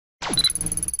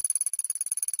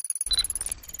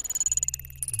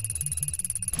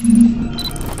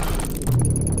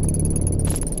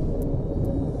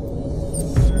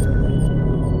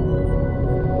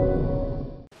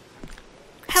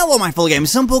Hello my fellow gamers,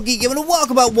 Simple Geek and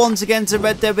welcome back once again to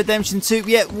Red Dead Redemption 2.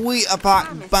 Yep, we are back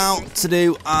about to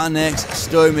do our next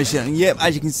story mission. And yep,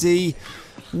 as you can see,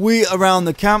 we are around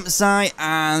the campsite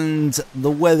and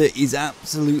the weather is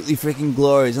absolutely freaking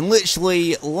glorious. And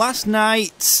literally last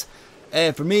night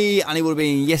for me, and it would have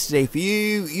been yesterday for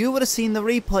you, you would have seen the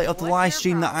replay of the live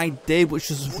stream that I did, which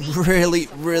was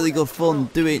really good fun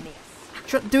doing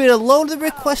a load of the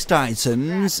request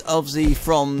items, obviously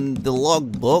from the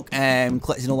logbook,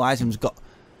 collecting all the items.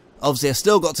 Obviously I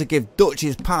still got to give Dutch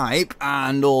his pipe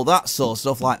and all that sort of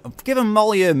stuff. Like, I've given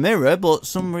Molly her mirror, but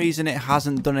some reason it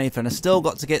hasn't done anything. I still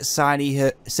got to get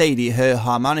Sadie her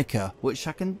harmonica, which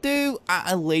I can do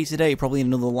at a later date, probably in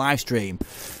another live stream.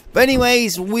 But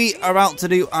anyways, we are out to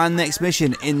do our next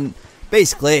mission in,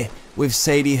 basically, with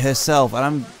Sadie herself, and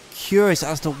I'm curious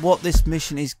as to what this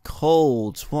mission is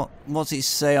called. What's it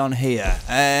say on here?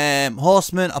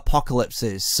 Horseman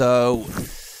Apocalypses. So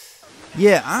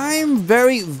yeah, I'm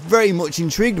very much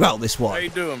intrigued about this one. How you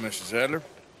doing, Mrs. Adler?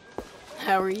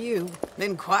 How are you?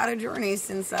 Been quite a journey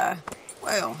since I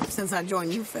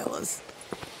joined you fellas.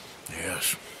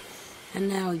 Yes. And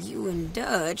now you and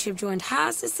Dutch have joined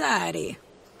high society.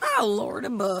 Oh, Lord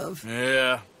above.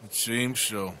 Yeah, it seems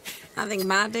so. I think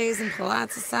my days in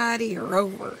polite society are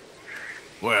over.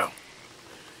 Well,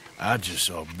 I just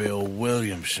saw Bill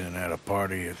Williamson at a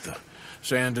party at the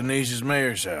San Denise's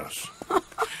mayor's house.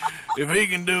 If he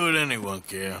can do it, anyone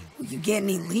can. Will you get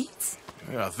any leads?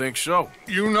 Yeah, I think so.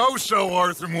 You know so,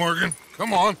 Arthur Morgan.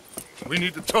 Come on, we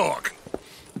need to talk.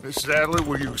 Mrs. Adler,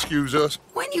 will you excuse us?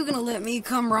 When you gonna let me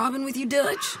come robbing with you,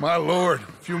 Dutch? My lord,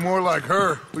 a few more like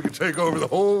her, we could take over the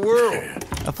whole world.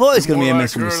 I thought it was going to be a More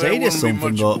Miss like her, there Mercedes or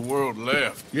wouldn't be something, much but of the world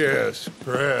left. Yes,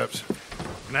 perhaps.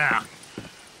 Now,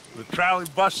 the trolley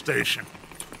bus station.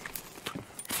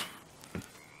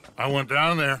 I went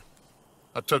down there.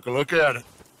 I took a look at it.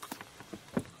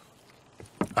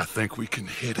 I think we can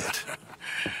hit it.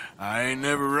 I ain't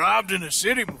never robbed in a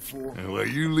city before. Well,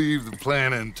 you leave the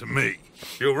planning to me.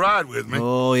 You'll ride with me.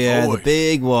 oh yeah, Boy. the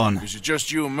big one. Is it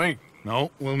just you and me?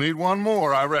 No, we'll need one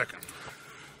more, I reckon.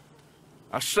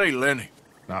 I say Lenny.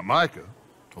 Not Micah.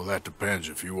 Well, that depends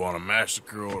if you want a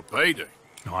massacre or a payday.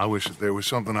 No, I wish that there was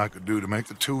something I could do to make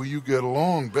the two of you get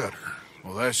along better.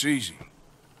 Well, that's easy.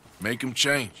 Make him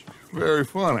change. Very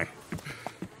funny.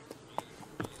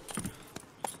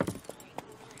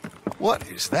 What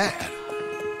is that?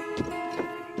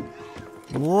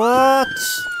 What?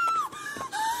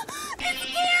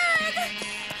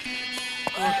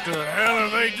 What the hell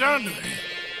have they done to me?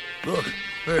 Look,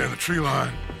 there in the tree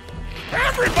line.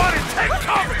 Everybody take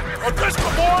cover! Or Driscoll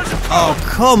boys! Oh,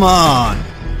 come on!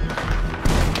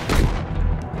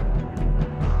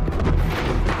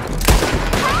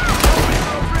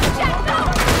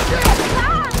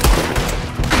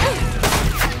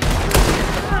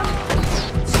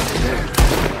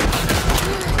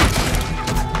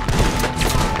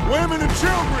 Women and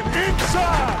children,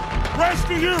 inside! Rest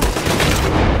of you!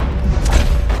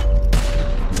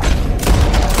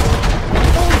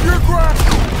 Hold your ground!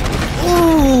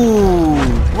 Ooh!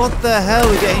 What the hell?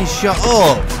 We're getting shot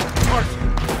up! Marcy,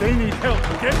 they need help.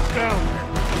 Get down here.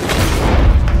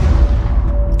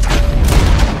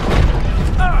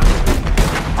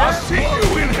 I'll see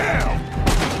you in hell!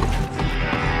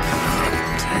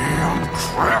 Damn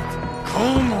crap!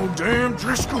 Come on, damn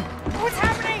Driscoll! What's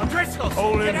happening? Driscoll,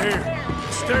 Hold in here.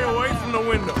 Stay away from the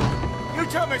window. You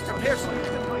tell Mr. Pearson.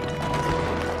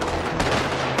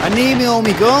 I need all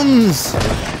my guns!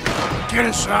 Get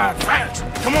inside fast.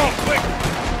 Come on, quick.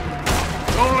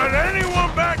 Don't let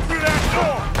anyone back through that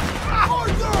door.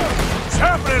 What's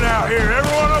happening out here?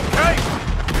 Everyone okay?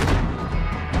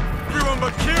 Everyone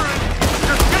but Kieran!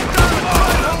 Just get down and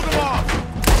hold them off!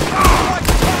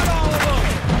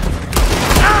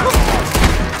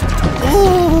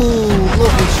 Ooh!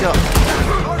 Lovely shot.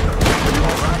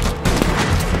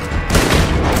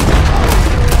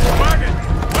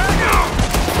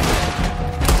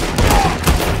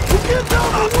 Get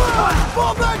down the well!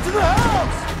 Fall back to the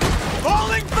house!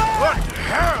 Falling back! What the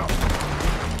hell?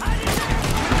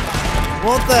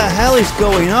 What the hell is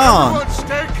going on? Everyone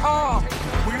stay calm!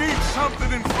 We need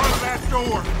something in front of that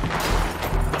door!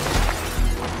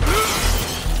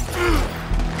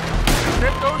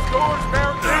 Get those doors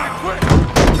barricaded quick!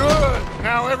 Good!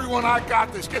 Now everyone, I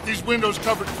got this. Get these windows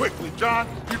covered quickly. John,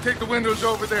 you take the windows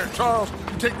over there. Charles,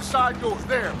 you take the side doors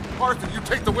there. Arthur, you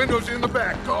take the windows in the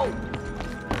back. Go!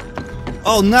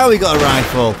 Oh, now we got a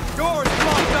rifle. Doors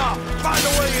blocked off. Find a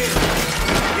way in.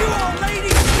 You all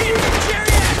ladies, can you get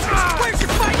geriatrics? Where's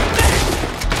your fighting men?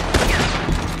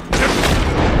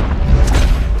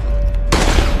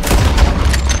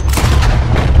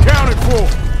 Counted for.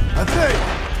 I think.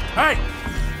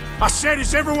 Hey! I said,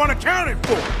 is everyone accounted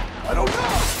for? I don't know.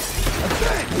 I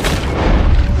think.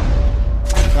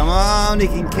 Come on, he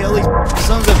can kill these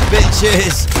sons of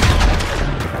bitches.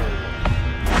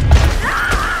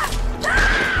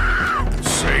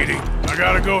 Sadie, I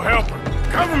gotta go help her.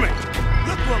 Cover me!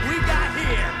 Look what we got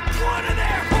here. One of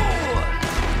their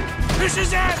horde. This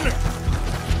is Adler!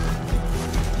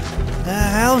 The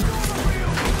hell?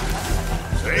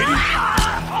 Sadie?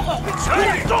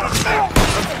 Sadie!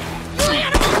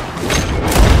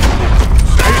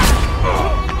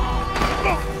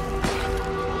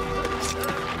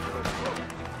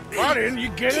 Why didn't you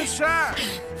get inside?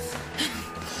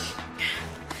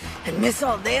 And miss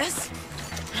all this?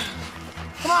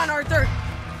 Come on, Arthur.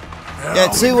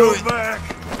 Yeah, see what Go back.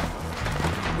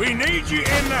 We need you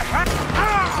in the house.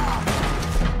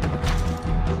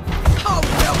 Oh,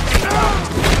 no.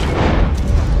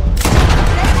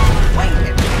 Wait a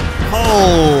minute.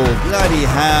 Oh, bloody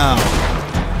hell.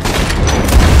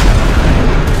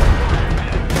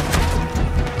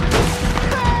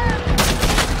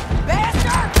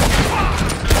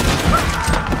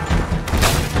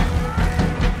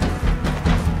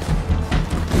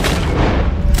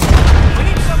 We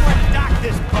need somewhere to dock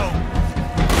this boat.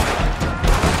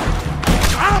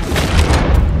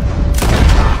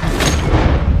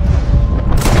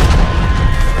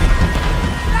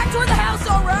 Back toward the house,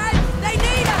 all right? They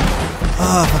need us.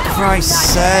 Oh, for Christ's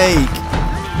sake.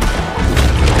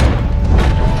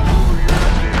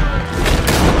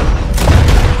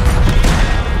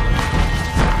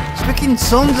 Freaking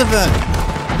sons of it.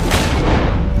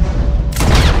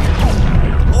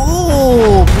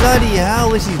 Oh, bloody hell,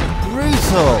 this is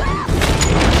brutal.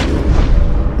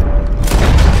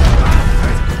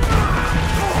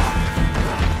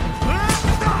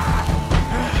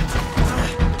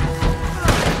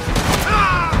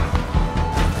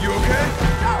 You okay?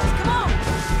 Charles, come on.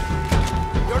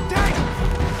 You're dead.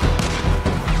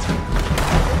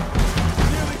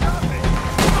 Nearly got me.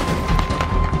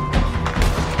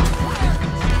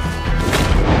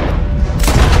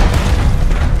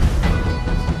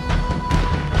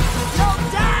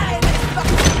 Don't die in this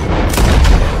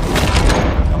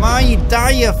Come on, you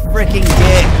die, you freaking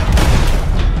git.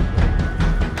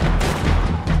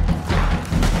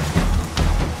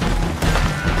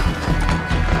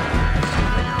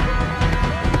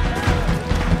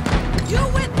 You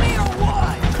with me or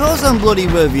what? Of course I'm bloody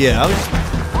with you. I was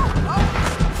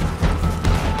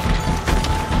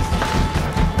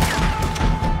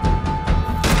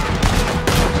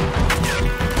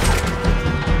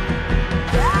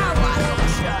Yeah, why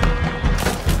don't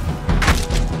you?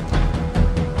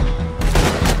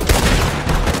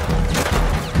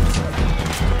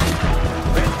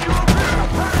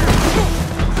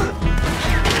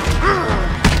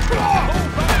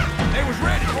 They was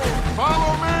ready.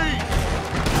 Follow me!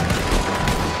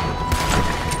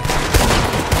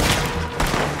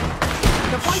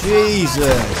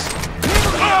 Jesus.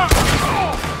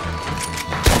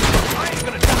 I ain't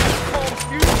gonna die in a cold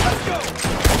fuse. Let's go.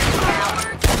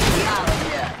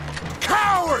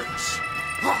 Cowards!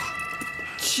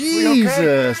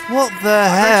 Jesus, what the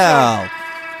hell?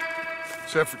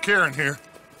 Except for Karen here.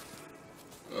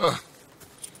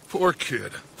 Poor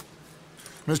kid.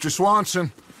 Mr.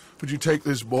 Swanson, would you take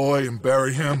this boy and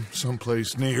bury him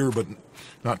someplace near, but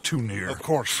not too near? Of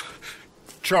course.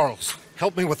 Charles,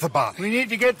 help me with the body. We need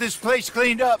to get this place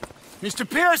cleaned up. Mr.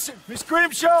 Pearson, Miss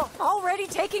Grimshaw. Already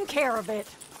taking care of it.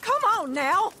 Come on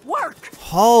now, work.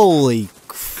 Holy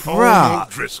Oh, crap.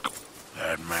 Driscoll.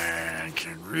 That man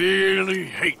can really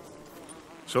hate.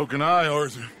 So can I,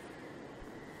 Arthur. I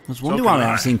was wondering So why I can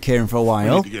haven't I. seen Kieran for a We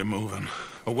while. need to get moving.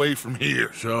 Away from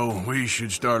here. So we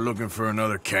should start looking for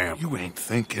another camp. You ain't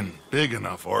thinking big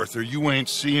enough, Arthur. You ain't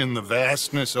seeing the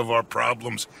vastness of our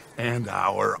problems and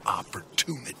our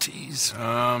opportunities.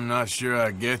 I'm not sure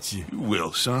I get you. You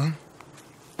will, son.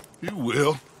 You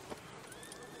will.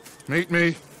 Meet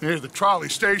me near the trolley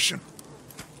station.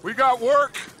 We got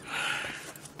work.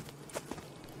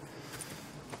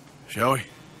 Shall we?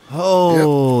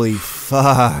 Holy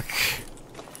fuck.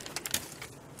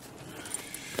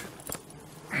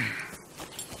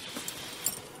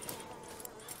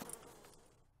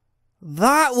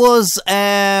 That was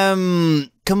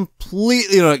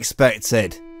completely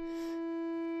unexpected.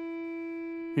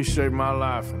 He saved my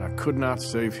life, and I could not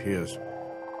save his.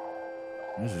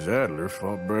 Mrs. Adler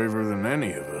fought braver than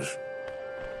any of us.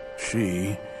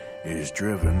 She is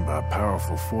driven by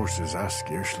powerful forces I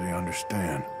scarcely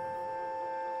understand.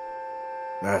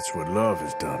 That's what love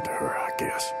has done to her, I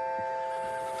guess.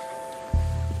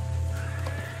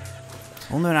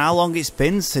 I wonder how long it's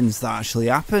been since that actually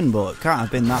happened, but it can't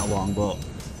have been that long, but...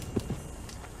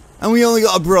 And we only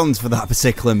got a bronze for that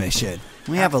particular mission. Let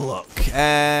me have a look.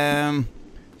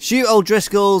 Shoot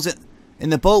O'Driscolls in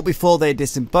the boat before they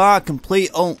disembark. Complete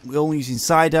only using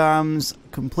sidearms.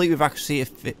 Complete with accuracy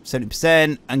of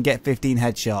 70%. And get 15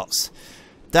 headshots.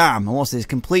 Damn, and what's this?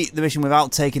 Complete the mission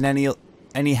without taking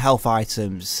any health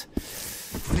items.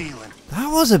 That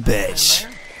was a bitch.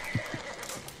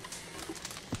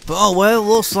 But oh well,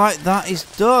 looks like that is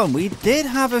done. We did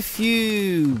have a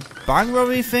few bank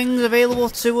robbery things available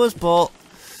to us, but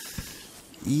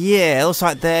yeah, it looks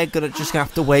like they're just gonna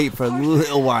have to wait for a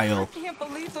little while. I can't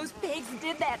believe those pigs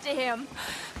did that to him.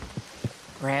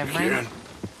 Reverend?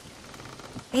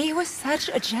 He was such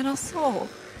a gentle soul.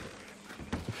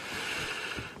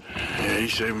 Yeah, he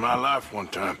saved my life one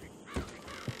time.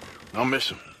 I'll miss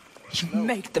him. You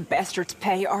make the bastards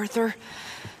pay, Arthur.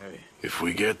 If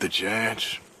we get the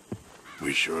chance,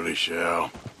 we surely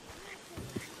shall.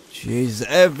 Jeez,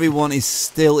 everyone is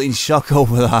still in shock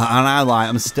over that, and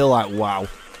I'm still like, wow.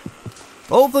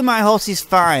 Hopefully my horse is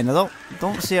fine. I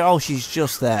don't see her. Oh, she's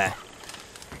just there.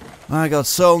 My God.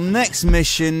 So next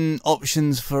mission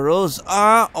options for us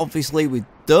are obviously with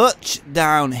Dutch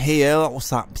down here. What's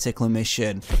that particular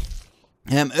mission?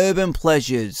 Urban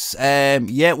pleasures.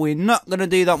 Yeah, we're not gonna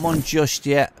do that one just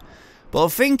yet. But I'm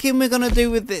thinking we're going to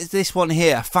do with this one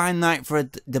here, a fine night for a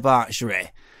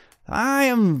debauchery. I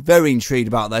am very intrigued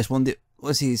about this one. What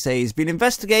does he say? He's been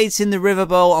investigating the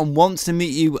riverboat and wants to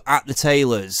meet you at the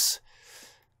tailor's.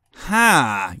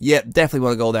 Yep, definitely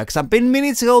want to go there. Because I've been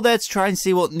meaning to go there to try and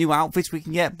see what new outfits we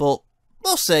can get. But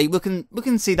we'll see. We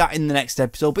can see that in the next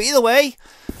episode. But either way,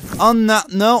 on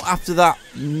that note, after that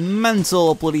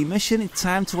mental bloody mission, it's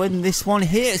time to end this one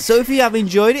here. So if you have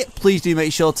enjoyed it, please do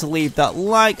make sure to leave that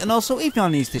like. And also, if you're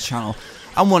new to the channel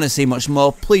and want to see much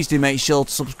more, please do make sure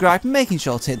to subscribe, making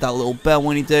sure to hit that little bell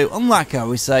when you do. And like I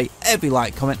always say, every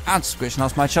like, comment and subscription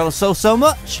helps my channel so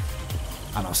much.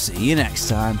 And I'll see you next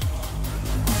time.